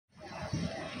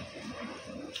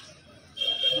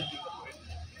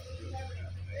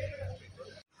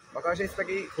म्हाका अशें दिसता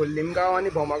की खोर्लीम गांव आनी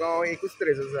बोमा गांव एकूच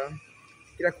तरेचो आसा,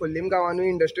 कित्याक खोर्लीम गांवानूय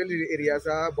इंडस्ट्रियल एरिया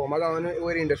आसा, बोमा गांवानूय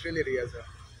वयर इंडस्ट्रियल एरिया आसा.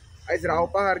 आयज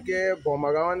रावपा सारके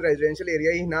बोमा गांवान रेजिडेन्शियल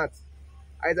एरिया ही नाच.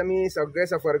 आयज आमी सगळे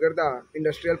सफर करता,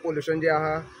 इंडस्ट्रियल पोल्युशन जे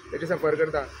आहा तेचे सफर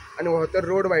करता. आनी हो तर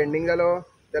रोड वायडनींग जालो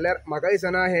जाल्यार म्हाका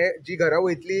दिसना हे जी घरां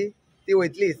वयतली ती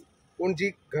वयतलीच, पूण जी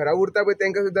घरां उरता पळय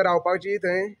तांकां सुद्दां रावपाची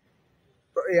थंय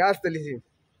हे आसतली.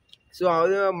 सो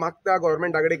हांव मागता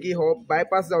गव्हर्मेंटा कडेन की हो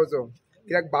बायपास जावचो,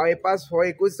 कित्याक बायपास हो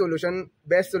एकूच सोल्युशन,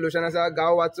 बेस्ट सोल्युशन आसा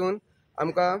गांव वाचून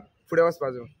आमकां फुडें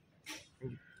वचपाचो.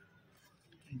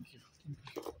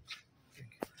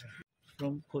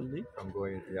 From Kolli? I'm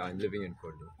going, yeah, I'm living in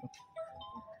Kolli.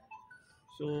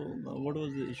 So, what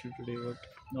was the issue today? What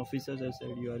the officers have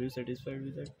said? Are you satisfied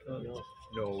with that?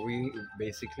 No, we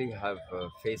basically have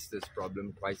faced this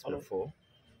problem twice before.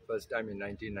 First time in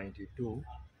 1992,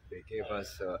 they gave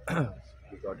us,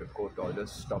 we got a court order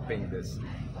stopping this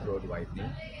road widening.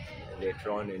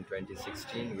 Later on in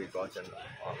 2016, we got a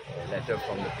letter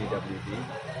from the PWD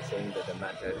saying that the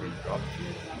matter had been dropped.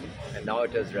 And now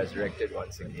it has resurrected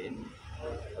once again.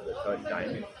 For the third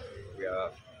time, we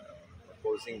are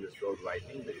opposing this road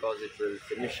widening because it will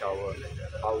finish our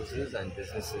houses and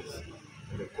businesses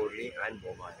in the Kolli and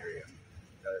Boma area.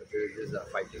 The villages are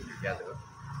fighting together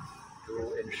to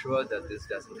ensure that this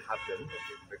doesn't happen,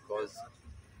 because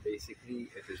basically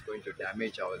it is going to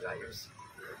damage our lives.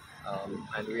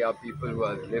 And we are people who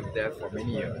have lived there for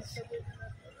many years.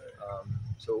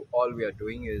 So all we are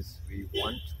doing is we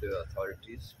want the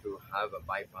authorities to have a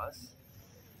bypass,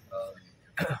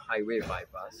 highway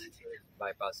bypass,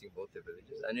 bypassing both the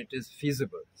villages, and it is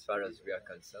feasible as far as we are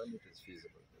concerned. It is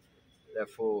feasible.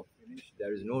 Therefore,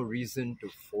 there is no reason to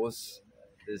force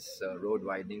this road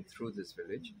widening through this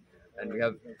village, and we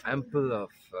have ample of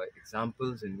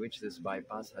examples in which this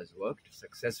bypass has worked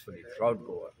successfully throughout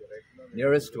Goa.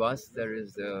 Nearest to us, there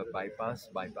is the bypass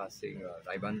bypassing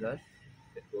Raibandar.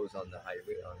 It goes on the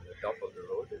highway, on the top of the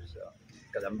road is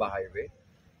Kadamba Highway.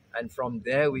 And from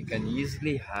there, we can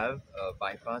easily have a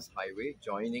bypass highway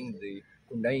joining the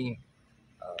Kundai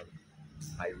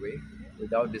highway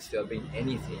without disturbing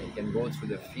anything. It can go through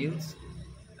the fields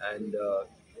and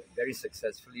very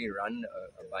successfully run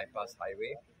a bypass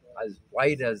highway as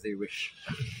wide as they wish.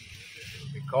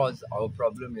 Because our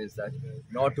problem is that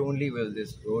not only will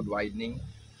this road widening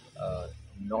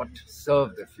not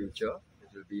serve the future, it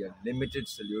will be a limited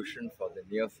solution for the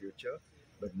near future,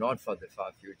 but not for the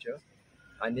far future.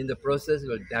 And in the process, it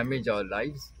will damage our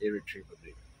lives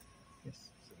irretrievably.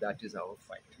 Yes. So that is our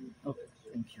fight. Okay,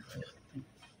 thank you.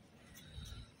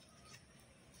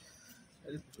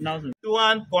 Now,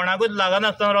 तुवान कोणाकूच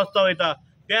लागनासतना रस्तो वयता,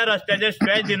 त्या रस्त्याचे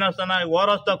stretch दिनासतना हो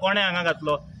रस्तो कोणे हांगा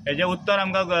घातलो हेजे उत्तर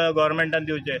आमकां गव्हर्मेंटान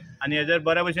दिवचें आनी हेजेर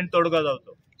बऱ्या भशेन तोडगो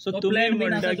जावचो. सो तुम्ही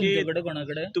म्हणटा की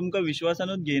तुमकां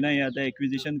विश्वासानूच घेयना हे आतां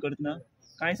एक्विजिशन करतना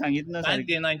काय सांगितलं काय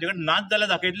घेयना, हेंचेकडे नाच जाल्यार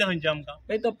दाखयतले खंयचे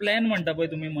आमकां. तो प्लॅन म्हणटा पळय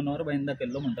तुमी मनोहर बाईन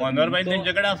दाखयल्लो म्हणटा, मनोहर बाईन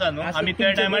तेंचेकडे आसा न्हू. आमी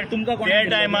त्या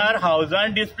टायमार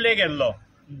हावजान डिस्प्ले केल्लो,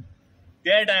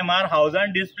 त्या टायमार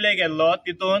हावजान डिस्प्ले केल्लो,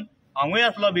 तितून हांवूय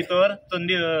आसलो भितर,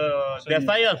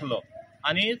 देसाई आसलो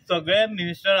आनी सगळे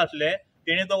मिनिस्टर आसले.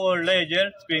 तेणी तो व्हडलो हेजेर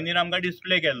स्क्रिनीर आमकां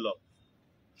डिस्प्ले केल्लो.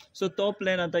 सो तो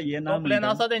प्लॅन आतां हे ना, प्लॅन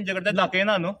आसा तेंचेकडे, ते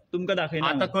दाखयना न्हू. तुमकां दाखयना.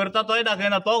 आतां करता तोय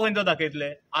दाखयना, तो खंयचो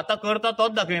दाखयतले. आतां करता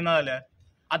तोच दाखयना जाल्यार.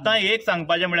 आतां एक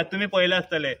सांगपाचें म्हळ्यार तुमी पळयलें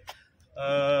आसतलें,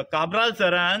 काब्राल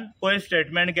सरान पयर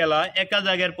स्टेटमेंट केला, एका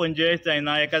जाग्यार 45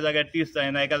 जायना, एका जाग्यार 30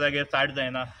 जायना, एका जाग्यार 60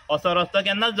 जायना, असो रस्तो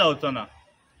केन्नाच जावचो ना.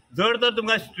 जर तर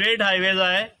तुमकां स्ट्रेट हायवे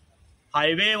जाय,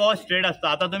 हायवे हो स्ट्रेट आसता.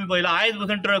 आतां तुमी पळयला आयज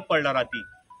पसून ट्रक पडला राती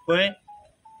खंय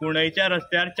कुंडयच्या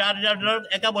रस्त्यार, 4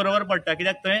 ट्रक एका बरोबर पडटा,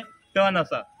 कित्याक थंय टर्न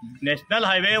आसा. नॅशनल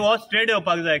हायवे हो स्ट्रेट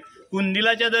येवपाक जाय.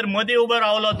 कुंदिलाच्या जर मदीं उबो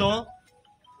रावलो तो,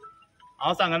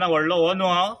 हांव सांगना व्हडलो हो न्हू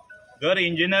हांव, जर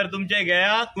इंजिनियर तुमचे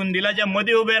घेया, कुंदिलाच्या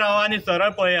मदीं उबे रावा आनी सरळ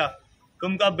पळया,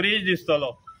 तुमकां ब्रिज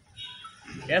दिसतलो.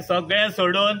 हे सगळें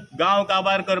सोडून गांव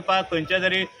काबार करपाक खंयच्या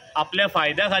तरी आपल्या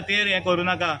फायद्या खातीर हें करूं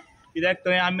नाका. कित्याक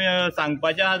थंय आमी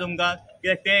सांगपाचें आहा तुमकां,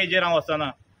 कित्याक ते हेजेर हांव वचना.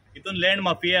 हितून लँड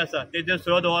माफिया आसा, तेजेर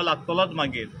शोध हो लागतलोच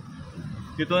मागीर.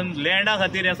 तितून लँडा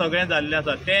खातीर हें सगळें जाल्लें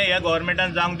आसा. ते ह्या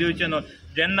गव्हर्मेंटान जावंक दिवचें न्हू.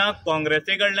 जेन्ना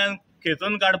काँग्रेसी कडल्यान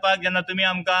खेचून काडपाक जेन्ना तुमी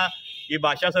आमकां ही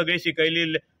भाशा सगळी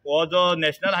शिकयली, हो जो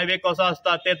नॅशनल हायवे कसो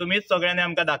आसता ते तुमीच सगळ्यांनी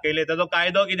आमकां दाखयले, ताजो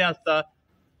कायदो कितें आसता.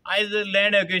 आयज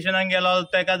लँड एक्विजिशनाक गेलो,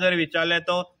 ताका जर विचारलें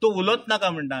तो तूं उलोवच नाका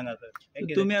म्हणटा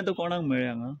हांगासर. तुमी आतां कोणाक मेळ्ळे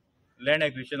हांगा? लँड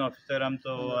एक्विजिशन ऑफिसर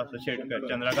आमचो आसा शेटकर,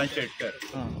 चंद्रकांत शेटकर.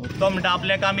 तो म्हणटा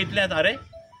आपलें काम इतलेंच. अरे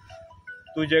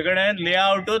तुजे कडेन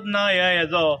लेआउटूच ना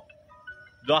हेजो,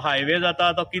 जो हायवे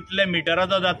जाता तो कितले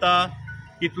मिटराचो जाता,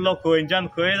 कितलो खंयच्यान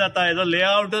खंय जाता, हेजो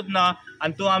लेआउटूच ना,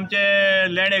 आनी तूं आमचें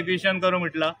लँड एक्विजिशन करूं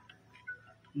म्हटला.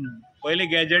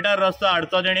 पयलीं गॅजेटार रस्तो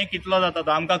हाडचो तेणी कितलो जाता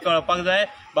तो आमकां कळपाक जाय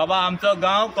बाबा आमचो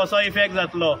गांव कसो इफेक्ट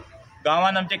जातलो,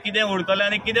 गांवान आमचें कितें उरतलें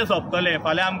आनी कितें सोंपतलें.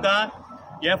 फाल्यां आमकां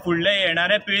हे फुडले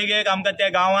येणाऱ्या पिळगेक आमकां त्या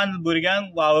गांवान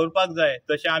भुरग्यांक वावुरपाक जाय.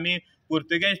 जशें आमी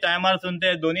पुर्तुगेज टायमारसून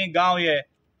ते दोनी गांव हे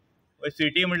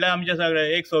सिटी म्हटल्यार आमचे सगळे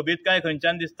एक सोबीतकाय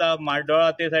खंयच्यान दिसता. माड्डोळा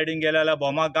ते सायडीन गेले जाल्यार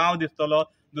बोमा गांव दिसतलो,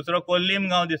 दुसरो कोल्लीम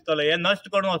गांव दिसतलो. हे नश्ट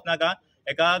करून वचनाका.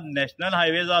 एका नॅशनल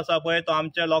हायवे जो आसा पळय तो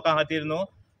आमच्या लोकां खातीर न्हू,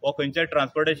 वो खंयच्या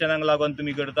ट्रान्सपोर्टेशनाक लागून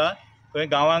तुमी करता. खंय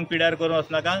गांवांक पिड्यार करून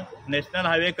वचनाका. नॅशनल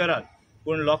हायवे करात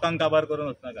पूण लोकांक काबार करून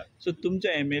वचनाका. सो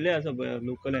तुमचे एमएलए आसा पळय,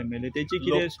 लोकल एमएलए, तेची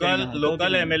कितें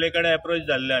लोकल एमएलए कडेन अप्रोच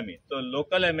जाल्ले आमी. सो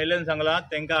लोकल एमएलएन सांगलां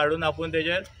तांकां हाडून आपूण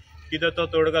तेजेर कितें तो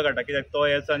तोडगा काडटा, कित्याक तो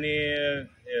हेसांनी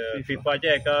फिफाचे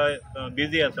हेका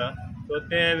बिजी आसा. सो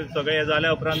ते सगळे हे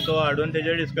जाल्या उपरांत तो हाडून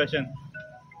तेजेर डिस्कशन.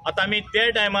 आतां आमी ते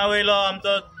टायमा वयलो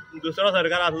आमचो दुसरो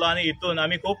सरकार आसलो आनी हितून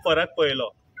आमी खूब फरक पळयलो.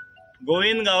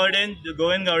 गोविंद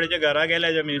गावडेच्या घरा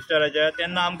गेले जे मिनिस्टराच्या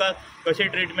तेन्ना आमकां कशी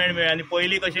ट्रिटमेंट मेळ्ळी आनी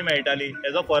पयलीं कशी मेळटाली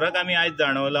हेजो फरक आमी आयज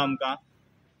जाणवलो आमकां.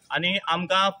 आनी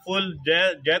आमकां फूल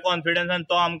जे कॉन्फिडन्सान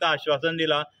तो आमकां आश्वासन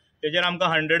दिलां तेजेर आमकां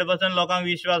 100% लोकांक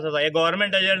विश्वास आसा. हे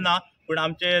गव्हर्मेंटाचेर ना पूण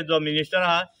आमचे जो मिनिस्टर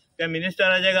आहा त्या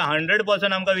मिनिस्टराचेर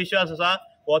 100% आमकां विश्वास आसा.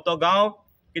 हो तो गांव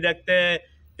कित्याक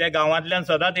ते गांवांतल्यान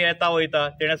सदांच येता वयता,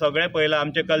 तेणें सगळें पळयलां.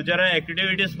 आमचे कल्चरल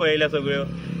एक्टिविटीज पळयल्या सगळ्यो.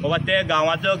 बाबा ते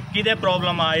गांवाचो कितें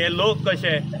प्रॉब्लम आहा, हे लोक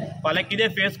कशे फाल्यां कितें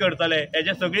फेस करतले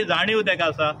हेजी सगळी जाणीव ताका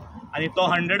आसा. आनी तो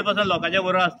 100% लोकांच्या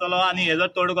बरोबर आसतलो आनी हेजो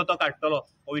तोडगो तो काडटलो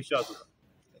हो विश्वास आसा.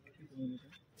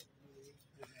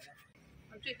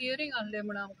 आमचे हियरींग आहले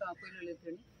म्हणून आमकां आपयलेले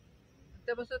तेणी,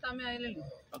 त्या बसत आमी आयलेली.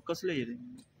 कसले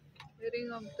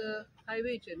हियरींग ऑफ द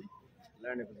हायवेचे न्ही,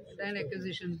 लँड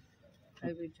एक्विजिशन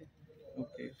हायवेचे.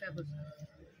 ओके. त्या बसत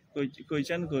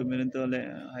खंयच्यान खंय मेरेन तो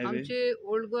हायवे? आमचे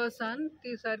ओल्ड गोवासान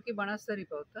ती सारकी बाणास्तारी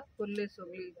पावता, कुर्ले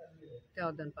सगळी त्या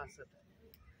वदान पास जाता.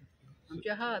 आमचे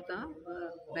आहा आतां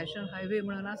नॅशनल हायवे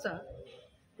म्हणून आसा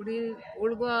पूण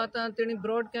ओल्ड गोवा आतां तेणी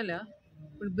ब्रॉड केल्या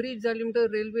पूण ब्रीज जाली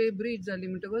म्हणटकच रेल्वे ब्रीज जाली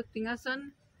म्हणटकच थिंगासान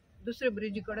दुसरे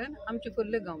ब्रिजी कडेन आमचे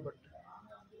कुर्ले गांव पडटा.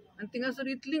 आनी थिंगासर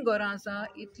इतलीं घरां आसा,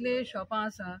 इतले शॉपां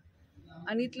आसा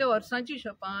आनी इतले वर्सांची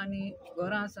शॉपां आनी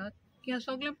घरां आसात की हें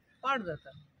सगळें पाड जाता.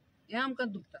 हें आमकां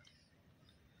दुखता.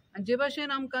 आनी जे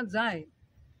भाशेन आमकां जाय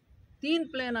 3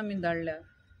 प्लॅन आमी धाडल्या.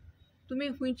 तुमी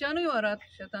खंयच्यानूय व्हरात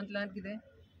शेतांतल्यान कितें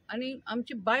आनी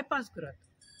आमची बायपास करात.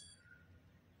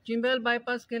 चिंबेल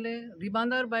बायपास केले,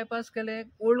 रिबांदार बायपास केले,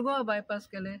 ओल्ड गोवा बायपास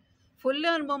केले,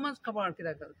 फुडल्यान बोमास कपाळ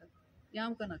कित्याक करतात हें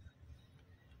आमकां नाका.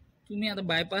 तुम्ही आता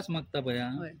बायपास मागता पळय,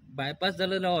 हय. बायपास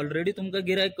जाल्यार ऑलरेडी तुमकां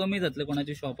गिरायक कमी जातले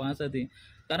कोणाची शॉपां आसा ती.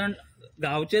 कारण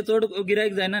गांवचे चड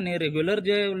गिरायक जायना न्ही, रेग्युलर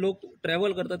जे लोक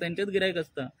ट्रॅव्हल करता तेंचेच गिरायक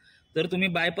आसता. जर तुम्ही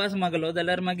बायपास मागलो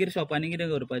जाल्यार मागीर शॉपांनी कितें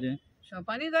करपाचें?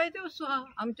 शॉपांनी जायते वस्तू आहा,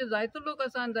 आमचे जायते लोक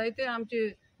आसा आनी जायते आमचे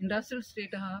इंडस्ट्रियल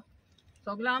स्टेट आहा.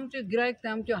 सगळे आमचे गिरायक ते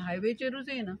आमच्या हायवेचेरूच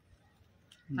येना.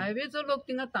 हायवेचो लोक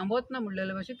थिंगा थांबवत ना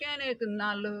म्हणलेले भाशेन केन्ना एक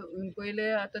नाल्ल पयले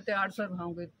आतां ते आडसर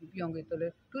पिवंक येतले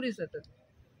ट्युरिस्ट येतात.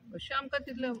 अशें आमकां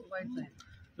तितलें वायट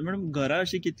जायना. मॅडम घरां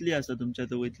अशी कितली आसा तुमच्या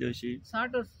थंय वयतली अशी?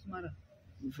 60 वर्स सुमार.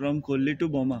 फ्रॉम खोर्ली टू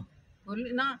बोमा?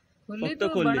 खोर्ली ना, खोर्ली फक्त टू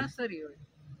खोर्ली. बाणास्तारी.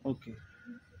 ओके.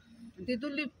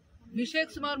 तितूंतली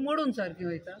 20 सुमार मोडून सारकी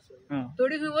वयता. हां.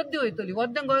 थोडी खंय वद्दी वयतली.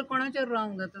 वद्द्यांक घर कोणाचेर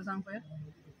रावंक जाता सांग पळया.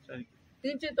 सारकी.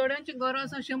 तेंची थोड्यांची घरां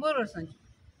आसा 100 वर्सांची.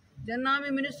 जेन्ना आमी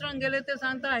मिनिस्टरांक गेले ते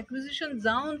सांगता एक्विजिशन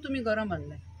जावन तुमी घरां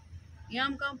बांदलें. हें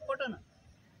आमकां पटना.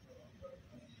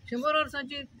 100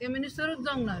 वर्सांची ते मिनिस्टरूच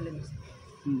जावंक ना आहले.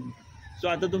 सो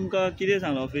आतां तुमकां कितें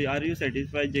सांगला ऑफिस? आर यू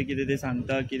सॅटिस्फायड जे कितें ते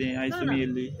सांगता कितें आयज तुमी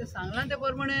येयल्ली? ते सांगलां ते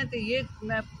प्रमाणे ते एक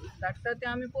मॅप धाडटा ते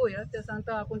आमी पळोवया. ते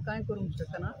सांगता आपूण कांय करूंक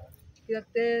शकना कित्याक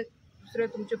ते दुसरे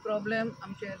तुमचे प्रॉब्लेम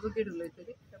आमचे एडवोकेट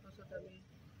उलयतली त्या पासून आमी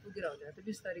उगी रावले. आतां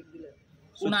 20 तारीख दिल्या.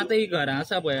 पूण आतां ही घरां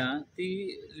आसा पळय ती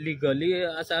लिगली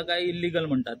आसा काय इल्लीगल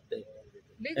म्हणटात ते?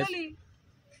 लिगली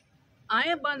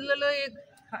हांवें बांदलेलो एक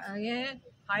हे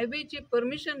हायवेची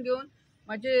परमिशन घेवन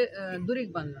म्हाजे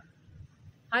दुरीक बांदला.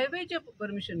 हायवेचे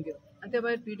परमिशन घेवन आनी ते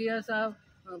भायर PD आसा,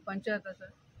 पंचायत आसा.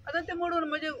 आतां ते मोडून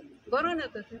म्हाजे घरान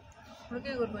येता ते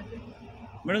कितें करपाचें?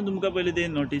 मॅडम तुमकां पयलीं ते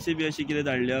नोटीसी बी अशी कितें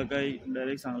धाडल्या काय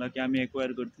डायरेक्ट सांगला की आमी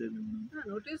एक्वायर करतले म्हणून?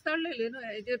 नोटीस धाडलेली न्हू,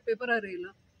 हेजेर पेपरार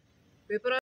येयला. पेपरार